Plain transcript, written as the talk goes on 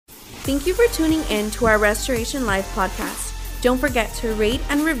Thank you for tuning in to our Restoration Life podcast. Don't forget to rate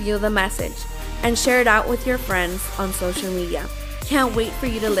and review the message and share it out with your friends on social media. Can't wait for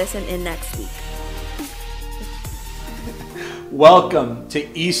you to listen in next week. Welcome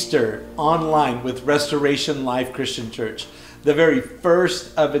to Easter online with Restoration Life Christian Church, the very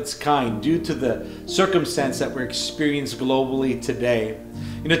first of its kind due to the circumstance that we're experiencing globally today.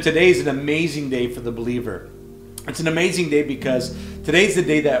 You know, today is an amazing day for the believer. It's an amazing day because today's the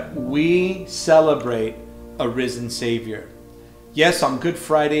day that we celebrate a risen Savior. Yes, on Good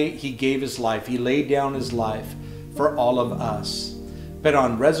Friday, He gave His life. He laid down His life for all of us. But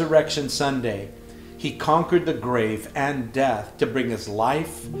on Resurrection Sunday, He conquered the grave and death to bring us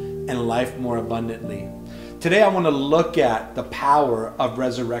life and life more abundantly. Today, I want to look at the power of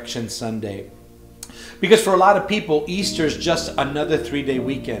Resurrection Sunday. Because for a lot of people, Easter is just another 3-day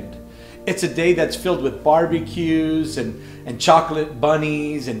weekend. It's a day that's filled with barbecues and chocolate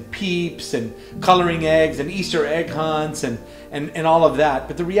bunnies and peeps and coloring eggs and Easter egg hunts and all of that.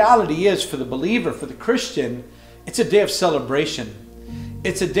 But the reality is, for the believer, for the Christian, it's a day of celebration.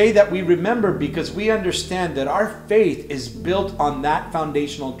 It's a day that we remember because we understand that our faith is built on that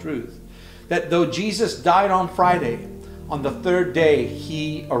foundational truth. That though Jesus died on Friday, on the third day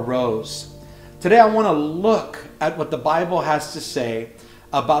He arose. Today I want to look at what the Bible has to say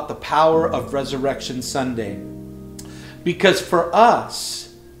about the power of Resurrection Sunday. Because for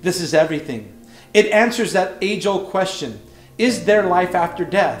us, this is everything. It answers that age-old question, is there life after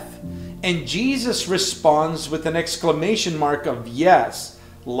death? And Jesus responds with an exclamation mark of yes,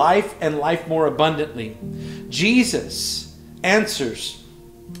 life and life more abundantly. Jesus answers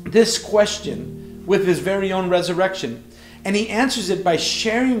this question with His very own resurrection. And He answers it by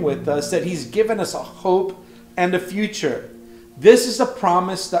sharing with us that He's given us a hope and a future. This is a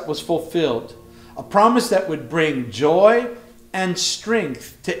promise that was fulfilled, a promise that would bring joy and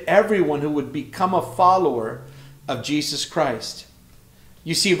strength to everyone who would become a follower of Jesus Christ.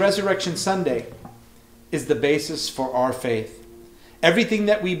 You see, Resurrection Sunday is the basis for our faith. Everything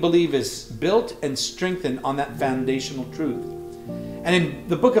that we believe is built and strengthened on that foundational truth. And in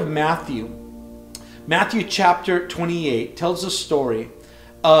the book of Matthew chapter 28 tells a story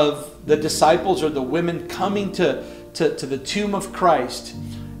of the disciples or the women coming to the tomb of Christ.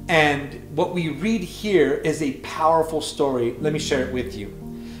 And what we read here is a powerful story. Let me share it with you.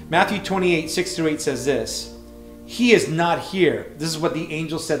 Matthew 28, 6-8 says this. He is not here. This is what the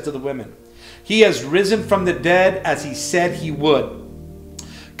angel said to the women. He has risen from the dead as He said He would.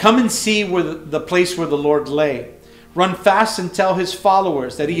 Come and see where the place where the Lord lay. Run fast and tell His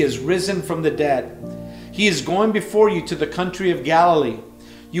followers that He has risen from the dead. He is going before you to the country of Galilee.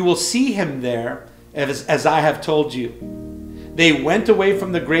 You will see Him there as I have told you. They went away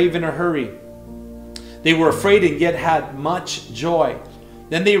from the grave in a hurry. They were afraid and yet had much joy.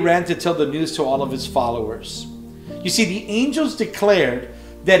 Then they ran to tell the news to all of His followers. You see, the angels declared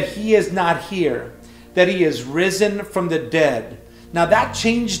that He is not here, that He is risen from the dead. Now that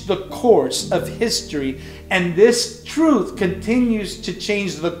changed the course of history, and this truth continues to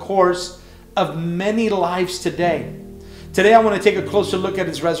change the course of many lives today. Today I want to take a closer look at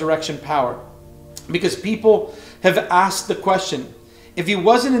His resurrection power. Because people have asked the question, if He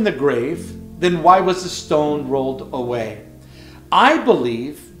wasn't in the grave, then why was the stone rolled away? I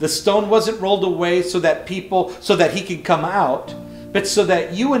believe the stone wasn't rolled away so that He could come out, but so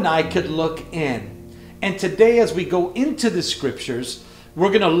that you and I could look in. And today as we go into the scriptures, we're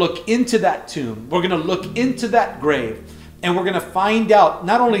going to look into that tomb. We're going to look into that grave. And we're going to find out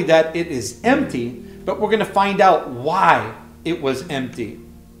not only that it is empty, but we're going to find out why it was empty.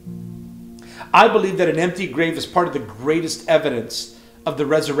 I believe that an empty grave is part of the greatest evidence of the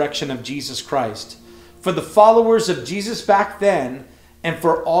resurrection of Jesus Christ. For the followers of Jesus back then, and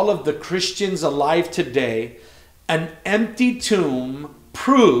for all of the Christians alive today, an empty tomb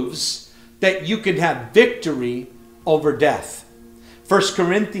proves that you can have victory over death. 1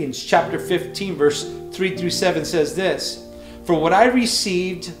 Corinthians chapter 15, verse 3-7 says this, For what I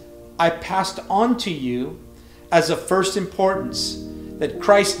received, I passed on to you as of first importance, that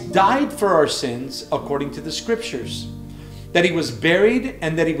Christ died for our sins according to the Scriptures, that He was buried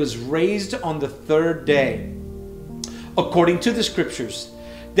and that He was raised on the third day according to the Scriptures,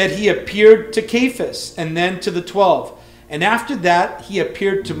 that He appeared to Cephas and then to the 12, and after that He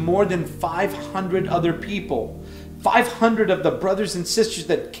appeared to more than 500 other people, 500 of the brothers and sisters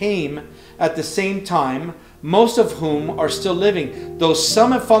that came at the same time, most of whom are still living. Though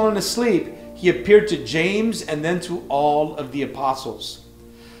some have fallen asleep, He appeared to James and then to all of the apostles.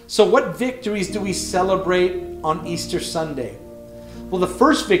 So what victories do we celebrate on Easter Sunday? Well, the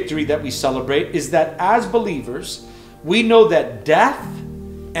first victory that we celebrate is that as believers, we know that death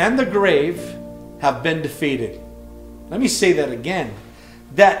and the grave have been defeated. Let me say that again.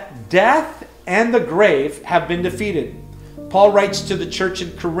 That death and the grave have been defeated. Paul writes to the church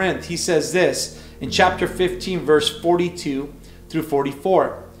in Corinth. He says this in chapter 15, verse 42 through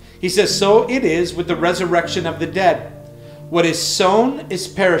 44. He says, "So it is with the resurrection of the dead. What is sown is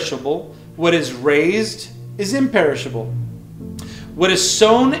perishable. What is raised is imperishable. What is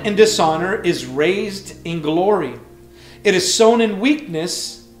sown in dishonor is raised in glory. It is sown in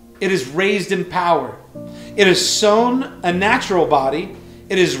weakness. It is raised in power. It is sown a natural body.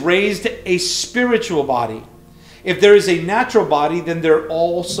 It is raised a spiritual body. If there is a natural body, then there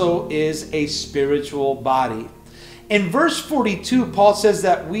also is a spiritual body." In verse 42, Paul says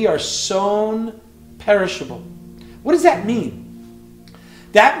that we are sown perishable. What does that mean?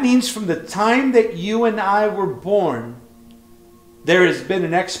 That means from the time that you and I were born, there has been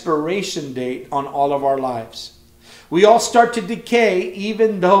an expiration date on all of our lives. We all start to decay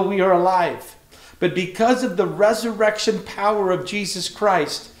even though we are alive. But because of the resurrection power of Jesus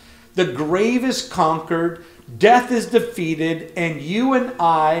Christ, the grave is conquered, death is defeated, and you and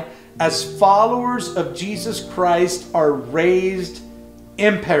I, as followers of Jesus Christ, are raised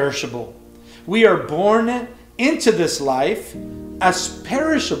imperishable. We are born into this life as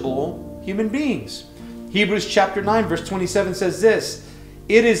perishable human beings. Hebrews chapter 9 verse 27 says this,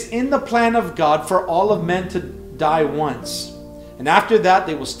 "It is in the plan of God for all of men to die once, and after that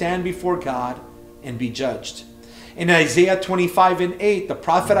they will stand before God and be judged." In Isaiah 25 and 8, the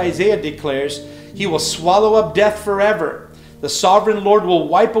prophet Isaiah declares, "He will swallow up death forever. The sovereign Lord will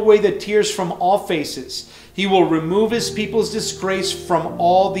wipe away the tears from all faces. He will remove his people's disgrace from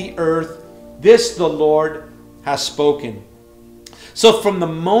all the earth. This the Lord has spoken." So from the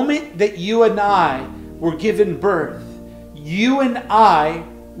moment that you and I were given birth, you and I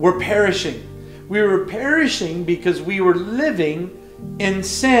were perishing. We were perishing because we were living in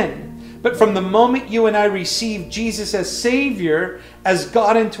sin. But from the moment you and I received Jesus as Savior, as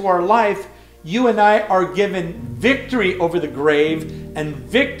God into our life, you and I are given victory over the grave and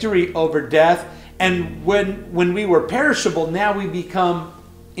victory over death. And when we were perishable, now we become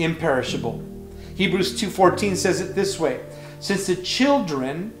imperishable. Hebrews 2:14 says it this way, "Since the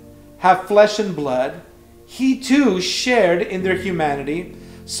children have flesh and blood, he too shared in their humanity,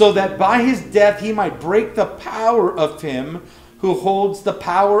 so that by his death he might break the power of him who holds the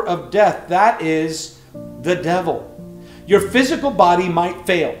power of death, that is, the devil." Your physical body might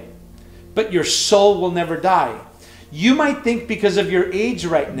fail, but your soul will never die. You might think because of your age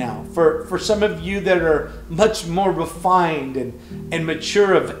right now, for some of you that are much more refined and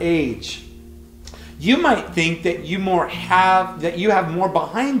mature of age, you might think that you have more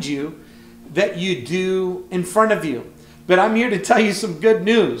behind you that you do in front of you. But I'm here to tell you some good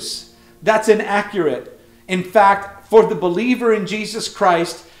news. That's inaccurate. In fact, for the believer in Jesus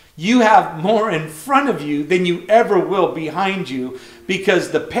Christ, you have more in front of you than you ever will behind you, because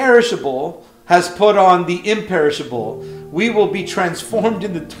the perishable has put on the imperishable. We will be transformed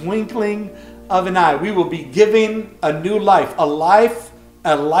in the twinkling of an eye. We will be given a new life, a life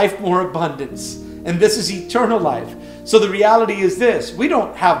more abundance. And this is eternal life. So the reality is this: we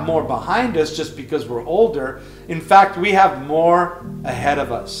don't have more behind us just because we're older. In fact, we have more ahead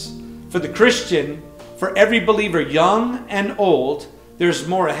of us. For the Christian, for every believer, young and old, there's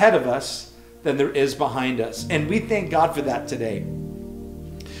more ahead of us than there is behind us. And we thank God for that today.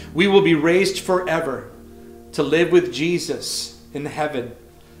 We will be raised forever to live with Jesus in heaven.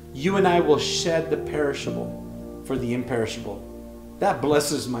 You and I will shed the perishable for the imperishable. That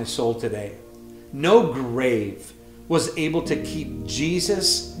blesses my soul today. No grave was able to keep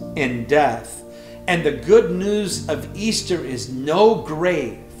Jesus in death. And the good news of Easter is no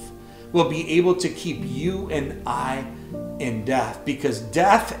grave will be able to keep you and I in death, because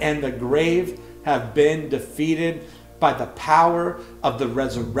death and the grave have been defeated by the power of the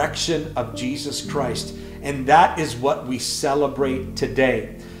resurrection of Jesus Christ. And that is what we celebrate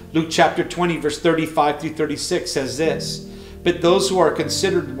today. Luke chapter 20 verse 35 through 36 says this: "But those who are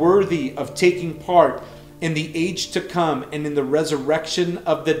considered worthy of taking part in the age to come and in the resurrection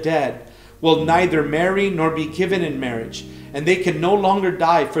of the dead will neither marry nor be given in marriage, and they can no longer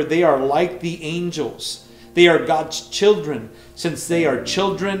die, for they are like the angels. They are God's children, since they are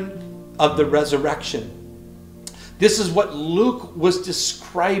children of the resurrection." This is what Luke was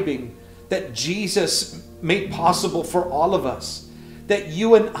describing, that Jesus made possible for all of us, that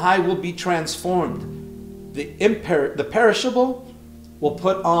you and I will be transformed. The perishable will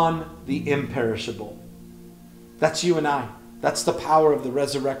put on the imperishable. That's you and I. That's the power of the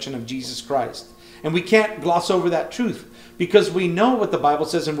resurrection of Jesus Christ. And we can't gloss over that truth, because we know what the Bible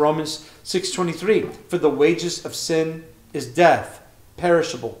says in Romans 6:23. "For the wages of sin is death."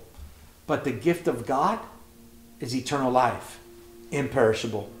 perishable. But the gift of God is eternal life,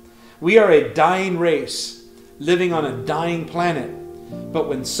 imperishable. We are a dying race, living on a dying planet. But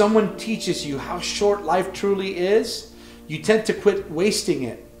when someone teaches you how short life truly is, you tend to quit wasting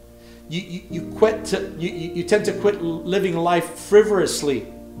it. You tend to quit living life frivolously.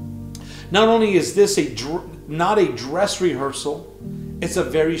 Not only is this not a dress rehearsal, it's a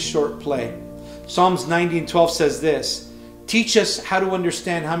very short play. Psalms 90:12 says this, "Teach us how to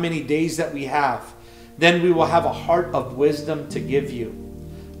understand how many days that we have. Then we will have a heart of wisdom to give you."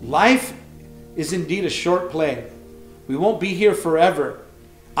 Life is indeed a short play. We won't be here forever.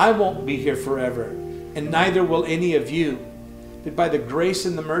 I won't be here forever, and neither will any of you. But by the grace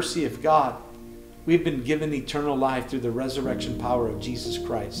and the mercy of God, we've been given eternal life through the resurrection power of Jesus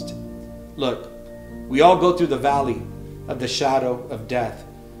Christ. Look, we all go through the valley of the shadow of death,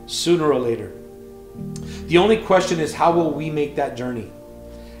 sooner or later. The only question is, how will we make that journey?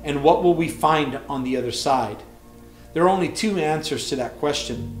 And what will we find on the other side? There are only two answers to that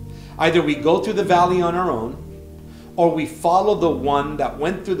question. Either we go through the valley on our own, or we follow the one that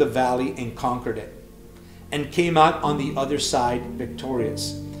went through the valley and conquered it, and came out on the other side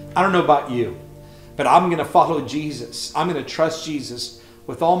victorious. I don't know about you, but I'm going to follow Jesus. I'm going to trust Jesus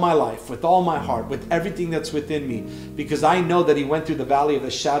with all my life, with all my heart, with everything that's within me, because I know that he went through the valley of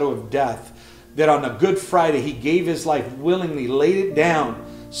the shadow of death, that on a Good Friday he gave his life willingly, laid it down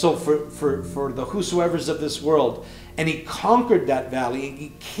so for the whosoever's of this world, and he conquered that valley, and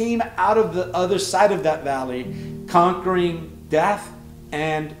he came out of the other side of that valley conquering death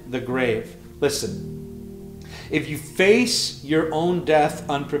and the grave. Listen, if you face your own death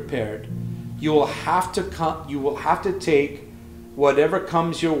unprepared, you will have to take whatever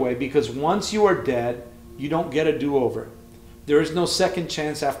comes your way, because once you are dead, you don't get a do-over. There is no second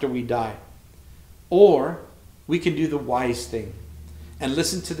chance after we die. Or we can do the wise thing and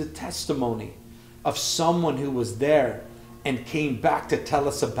listen to the testimony of someone who was there and came back to tell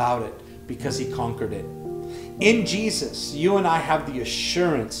us about it because he conquered it. In Jesus, you and I have the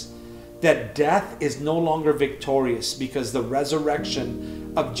assurance that death is no longer victorious, because the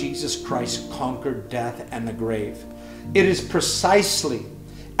resurrection of Jesus Christ conquered death and the grave. It is precisely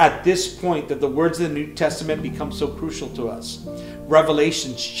at this point that the words of the New Testament become so crucial to us.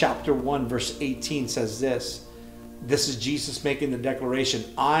 Revelation chapter 1 verse 18 says this. This is Jesus making the declaration,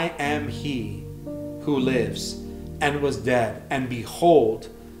 "I am he who lives and was dead, and behold,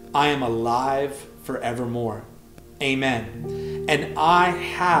 I am alive forevermore. Amen. And I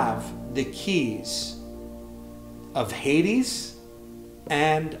have the keys of Hades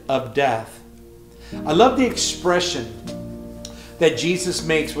and of death." I love the expression that Jesus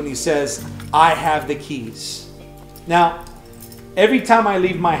makes when he says, "I have the keys." Now, every time I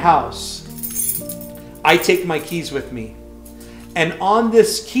leave my house, I take my keys with me. And on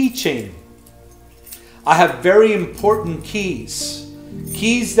this keychain, I have very important keys.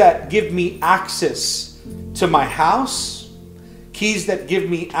 Keys that give me access to my house. Keys that give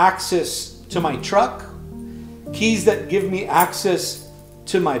me access to my truck. Keys that give me access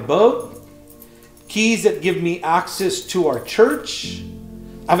to my boat. Keys that give me access to our church.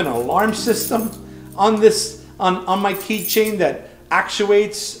 I have an alarm system on my keychain that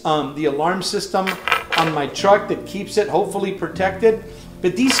actuates the alarm system on my truck that keeps it hopefully protected.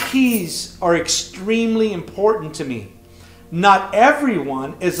 But these keys are extremely important to me. Not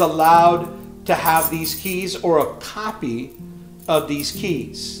everyone is allowed to have these keys or a copy of these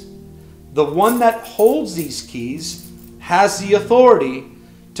keys. The one that holds these keys has the authority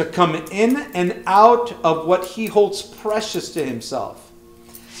to come in and out of what he holds precious to himself.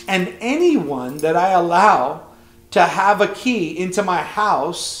 And anyone that I allow to have a key into my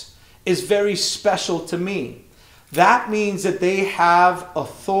house is very special to me. That means that they have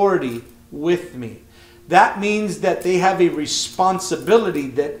authority with me. That means that they have a responsibility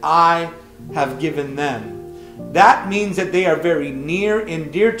that I have given them. That means that they are very near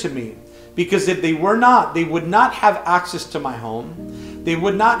and dear to me. Because if they were not, they would not have access to my home. They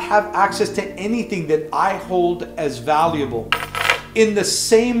would not have access to anything that I hold as valuable. In the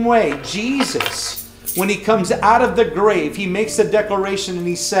same way, Jesus, when he comes out of the grave, he makes a declaration and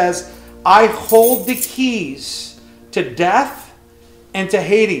he says, "I hold the keys to death and to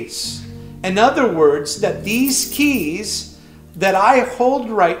Hades." In other words, that these keys that I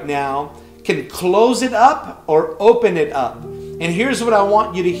hold right now can close it up or open it up. And here's what I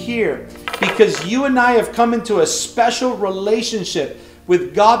want you to hear. Because you and I have come into a special relationship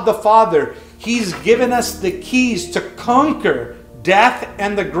with God the Father, he's given us the keys to conquer death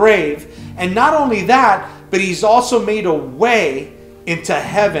and the grave. And not only that, but he's also made a way into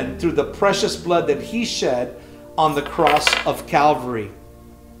heaven through the precious blood that he shed on the cross of Calvary.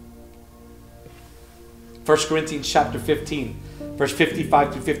 1 Corinthians chapter 15, verse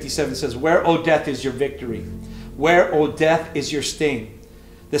 55 through 57 says, "Where, O death, is your victory? Where, O death, is your sting?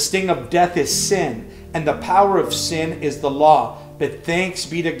 The sting of death is sin, and the power of sin is the law. But thanks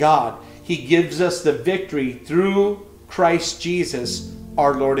be to God, He gives us the victory through Christ Jesus,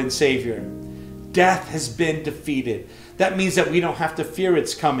 our Lord and Savior." Death has been defeated. That means that we don't have to fear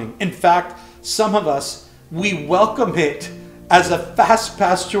its coming. In fact, some of us, we welcome it as a fast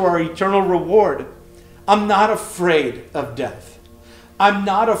pass to our eternal reward. I'm not afraid of death. I'm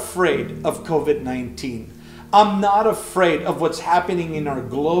not afraid of COVID-19. I'm not afraid of what's happening in our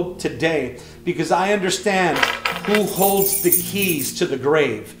globe today because I understand who holds the keys to the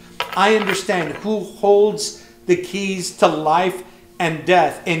grave. I understand who holds the keys to life and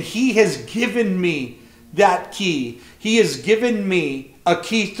death. And He has given me that key. He has given me a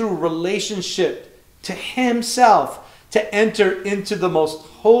key through relationship to Himself to enter into the most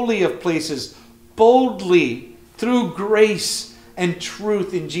holy of places boldly through grace and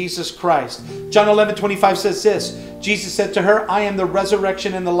truth in Jesus Christ. John 11:25 says this, Jesus said to her, "I am the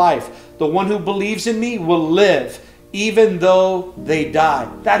resurrection and the life. The one who believes in me will live even though they die."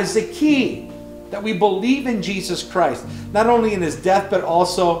 That is the key, that we believe in Jesus Christ, not only in His death, but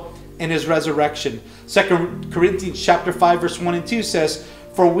also in His resurrection. 2 Corinthians chapter 5, verse 1 and 2 says,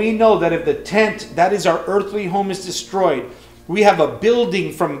 "For we know that if the tent, that is our earthly home, is destroyed, we have a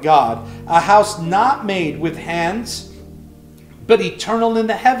building from God, a house not made with hands, but eternal in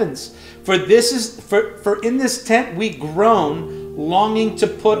the heavens. For in this tent we groan, longing to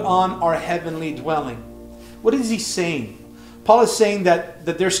put on our heavenly dwelling." What is he saying? Paul is saying that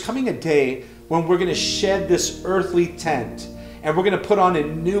there's coming a day when we're going to shed this earthly tent and we're going to put on a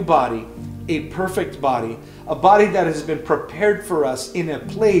new body, a perfect body, a body that has been prepared for us in a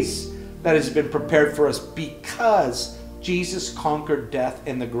place that has been prepared for us because Jesus conquered death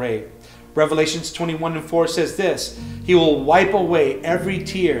and the grave. Revelations 21:4 says this, "He will wipe away every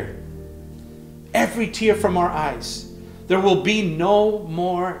tear from our eyes. There will be no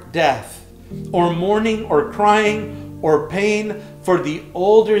more death, or mourning, or crying, or pain, for the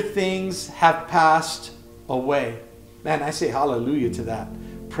older things have passed away." Man, I say hallelujah to that.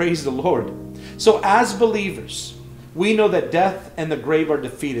 Praise the Lord. So as believers, we know that death and the grave are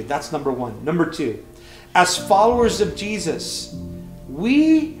defeated. That's number one. Number two, as followers of Jesus,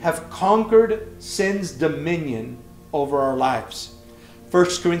 we have conquered sin's dominion over our lives.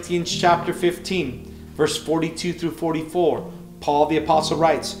 1 Corinthians chapter 15, verse 42 through 44. Paul the apostle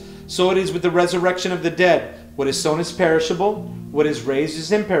writes, "So it is with the resurrection of the dead. What is sown is perishable. What is raised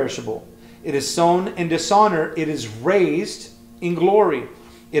is imperishable. It is sown in dishonor. It is raised in glory.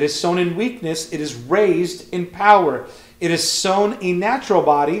 It is sown in weakness. It is raised in power. It is sown a natural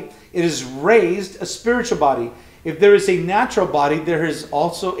body. It is raised a spiritual body. If there is a natural body, there is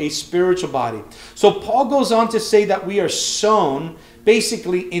also a spiritual body." So Paul goes on to say that we are sown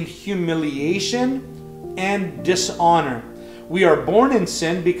basically in humiliation and dishonor. We are born in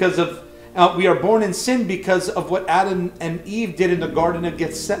sin because of what Adam and Eve did in the Garden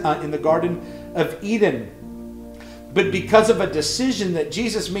of Eden. But because of a decision that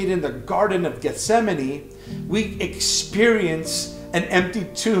Jesus made in the Garden of Gethsemane, we experience an empty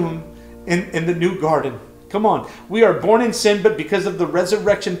tomb in the new garden. Come on. We are born in sin, but because of the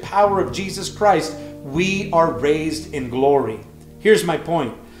resurrection power of Jesus Christ, we are raised in glory. Here's my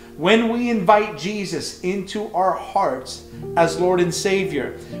point. When we invite Jesus into our hearts as Lord and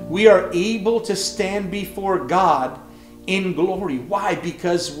Savior, we are able to stand before God in glory. Why?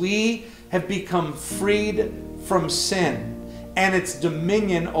 Because we have become freed from sin and its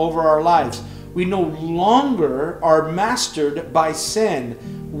dominion over our lives. We no longer are mastered by sin.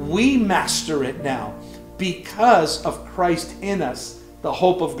 We master it now because of Christ in us, the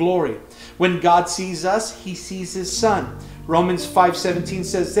hope of glory. When God sees us, He sees His Son. Romans 5:17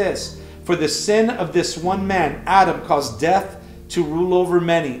 says this, "For the sin of this one man, Adam, caused death to rule over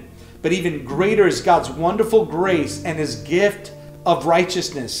many. But even greater is God's wonderful grace and His gift of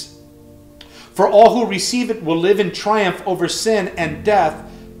righteousness. For all who receive it will live in triumph over sin and death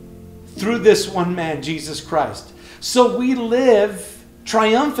through this one man, Jesus Christ." So we live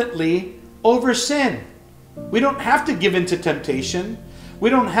triumphantly over sin. We don't have to give in to temptation. We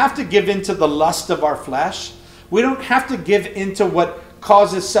don't have to give in to the lust of our flesh. We don't have to give in to what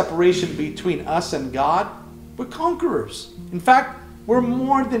causes separation between us and God. We're conquerors. In fact, we're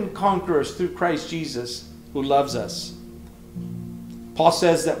more than conquerors through Christ Jesus who loves us. Paul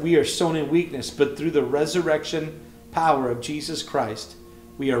says that we are sown in weakness, but through the resurrection power of Jesus Christ,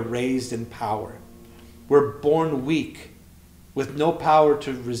 we are raised in power. We're born weak with no power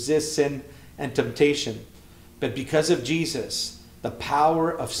to resist sin and temptation. But because of Jesus, the power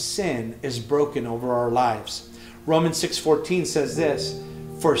of sin is broken over our lives. Romans 6:14 says this,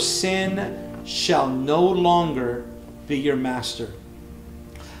 "For sin shall no longer be your master."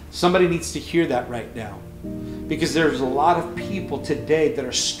 Somebody needs to hear that right now, because there's a lot of people today that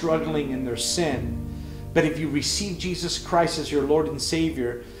are struggling in their sin. But if you receive Jesus Christ as your Lord and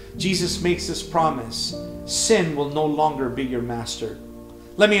Savior, Jesus makes this promise: sin will no longer be your master.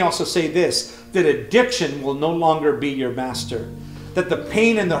 Let me also say this, that addiction will no longer be your master. That the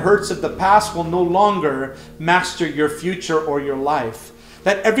pain and the hurts of the past will no longer master your future or your life.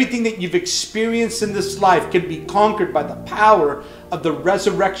 That everything that you've experienced in this life can be conquered by the power of the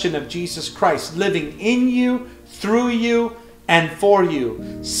resurrection of Jesus Christ living in you, through you, and for you.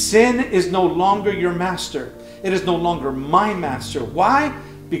 Sin is no longer your master. It is no longer my master. Why?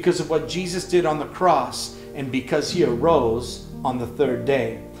 Because of what Jesus did on the cross and because He arose on the third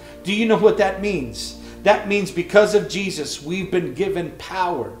day. Do you know what that means? That means because of Jesus, we've been given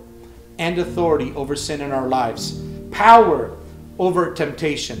power and authority over sin in our lives. Power over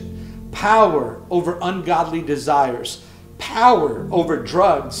temptation. Power over ungodly desires. Power over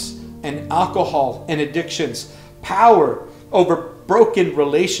drugs and alcohol and addictions. Power over broken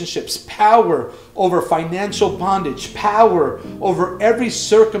relationships. Power over financial bondage. Power over every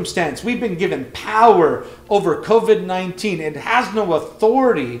circumstance. We've been given power over COVID-19. It has no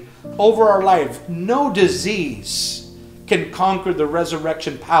authority over our life. No disease can conquer the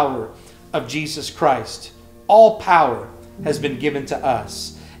resurrection power of Jesus Christ. All power has been given to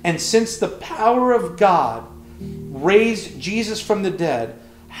us. And since the power of God raised Jesus from the dead,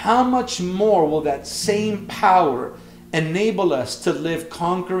 how much more will that same power enable us to live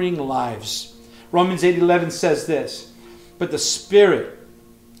conquering lives? Romans 8:11 says this, "But the Spirit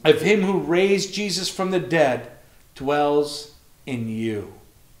of Him who raised Jesus from the dead dwells in you."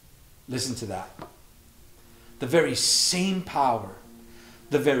 Listen to that. The very same power,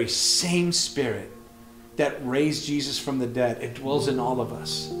 the very same Spirit that raised Jesus from the dead, it dwells in all of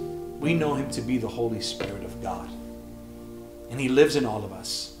us. We know Him to be the Holy Spirit of God. And He lives in all of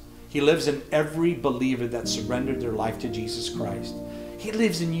us. He lives in every believer that surrendered their life to Jesus Christ. He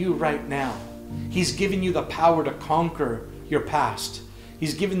lives in you right now. He's given you the power to conquer your past.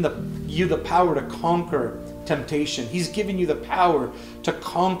 He's given you the power to conquer temptation. He's given you the power to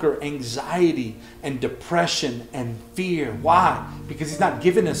conquer anxiety and depression and fear. Why? Because He's not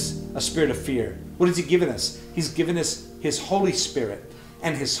given us a spirit of fear. What has He given us? He's given us His Holy Spirit.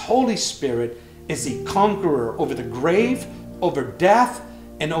 And His Holy Spirit is the conqueror over the grave, over death,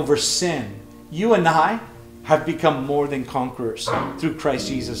 and over sin. You and I have become more than conquerors through Christ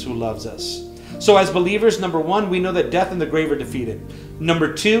Jesus who loves us. So as believers, number one, we know that death and the grave are defeated.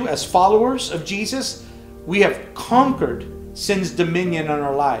 Number two, as followers of Jesus, we have conquered sin's dominion on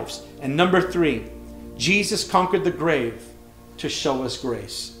our lives. And number three, Jesus conquered the grave to show us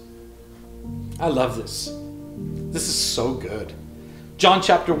grace. I love this. This is so good. John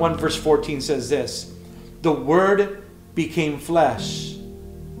chapter 1 verse 14 says this, "The Word became flesh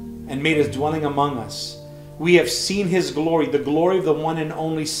and made His dwelling among us. We have seen His glory, the glory of the one and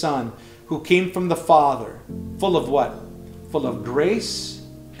only Son, who came from the Father, full of what? Full of grace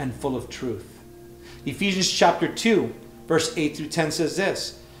and full of truth." Ephesians chapter 2, verse 8 through 10 says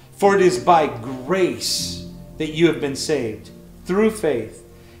this, "For it is by grace that you have been saved, through faith.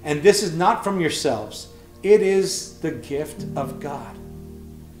 And this is not from yourselves. It is the gift of God,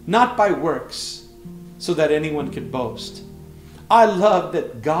 not by works, so that anyone could boast." I love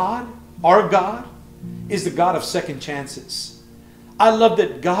that God, our God, is the God of second chances. I love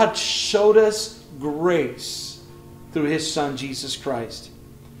that God showed us grace through His Son, Jesus Christ.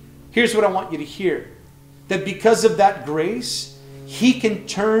 Here's what I want you to hear. That because of that grace, He can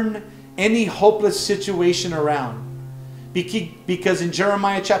turn any hopeless situation around. Because in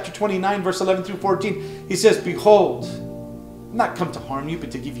Jeremiah chapter 29, verse 11 through 14, He says, "Behold, I'm not come to harm you,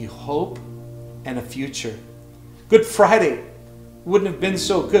 but to give you hope and a future." Good Friday wouldn't have been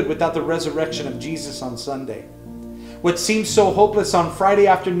so good without the resurrection of Jesus on Sunday. What seemed so hopeless on Friday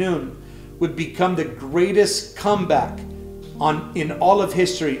afternoon would become the greatest comeback in all of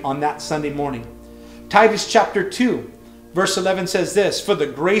history on that Sunday morning. Titus chapter 2, verse 11 says this, "For the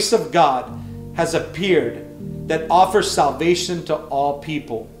grace of God has appeared that offers salvation to all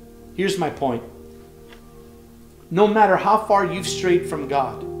people." Here's my point. No matter how far you've strayed from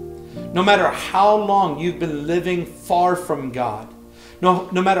God, no matter how long you've been living far from God, no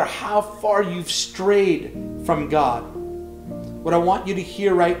matter how far you've strayed from God, what I want you to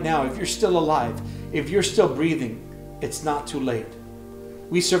hear right now, if you're still alive, if you're still breathing, it's not too late.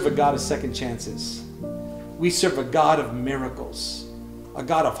 We serve a God of second chances. We serve a God of miracles, a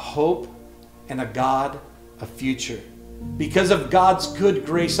God of hope, and a God a future. Because of God's good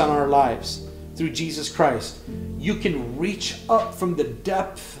grace on our lives through Jesus Christ, you can reach up from the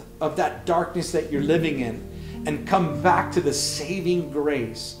depth of that darkness that you're living in and come back to the saving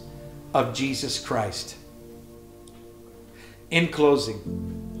grace of Jesus Christ. In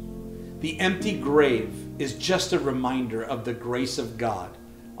closing, the empty grave is just a reminder of the grace of God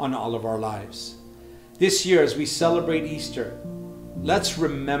on all of our lives. This year, as we celebrate Easter, let's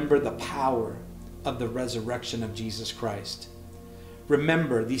remember the power of the resurrection of Jesus Christ.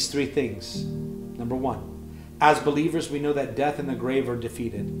 Remember these three things. Number one, as believers, we know that death and the grave are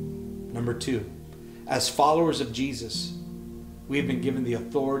defeated. Number two, as followers of Jesus, we have been given the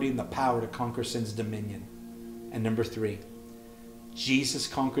authority and the power to conquer sin's dominion. And number three, Jesus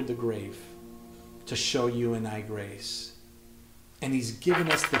conquered the grave to show you and I grace. And he's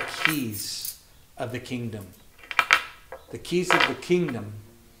given us the keys of the kingdom. The keys of the kingdom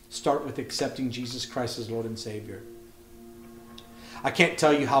start with accepting Jesus Christ as Lord and Savior. I can't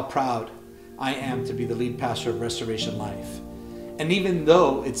tell you how proud I am to be the lead pastor of Restoration Life. And even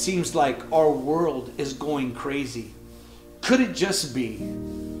though it seems like our world is going crazy, could it just be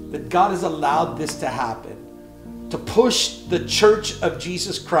that God has allowed this to happen to push the church of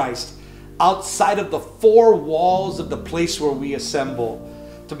Jesus Christ outside of the four walls of the place where we assemble,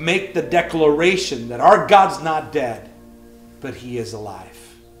 to make the declaration that our God's not dead, but he is alive.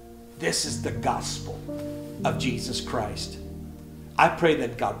 This is the gospel of Jesus Christ. I pray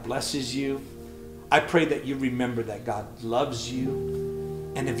that God blesses you. I pray that you remember that God loves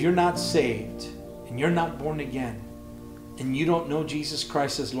you. And if you're not saved and you're not born again and you don't know Jesus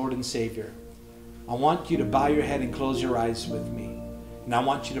Christ as Lord and Savior, I want you to bow your head and close your eyes with me. And I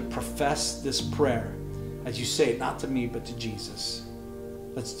want you to profess this prayer as you say it, not to me, but to Jesus.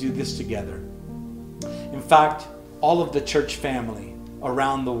 Let's do this together. In fact, all of the church family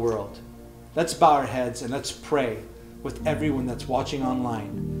around the world, let's bow our heads and let's pray with everyone that's watching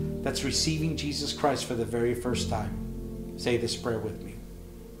online, that's receiving Jesus Christ for the very first time. Say this prayer with me.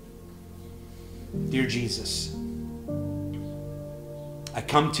 Dear Jesus, I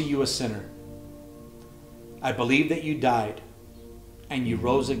come to you a sinner. I believe that you died and you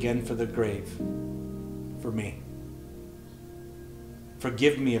rose again for the grave for me.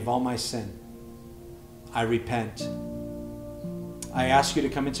 Forgive me of all my sin. I repent. I ask you to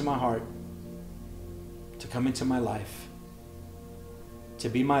come into my heart, to come into my life, to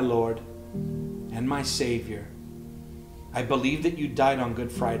be my Lord and my Savior. I believe that you died on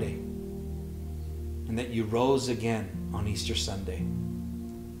Good Friday and that you rose again on Easter Sunday.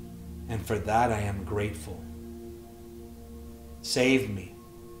 And for that I am grateful. Save me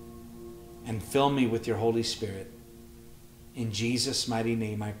and fill me with your Holy Spirit. In Jesus' mighty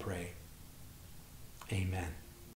name I pray. Amen.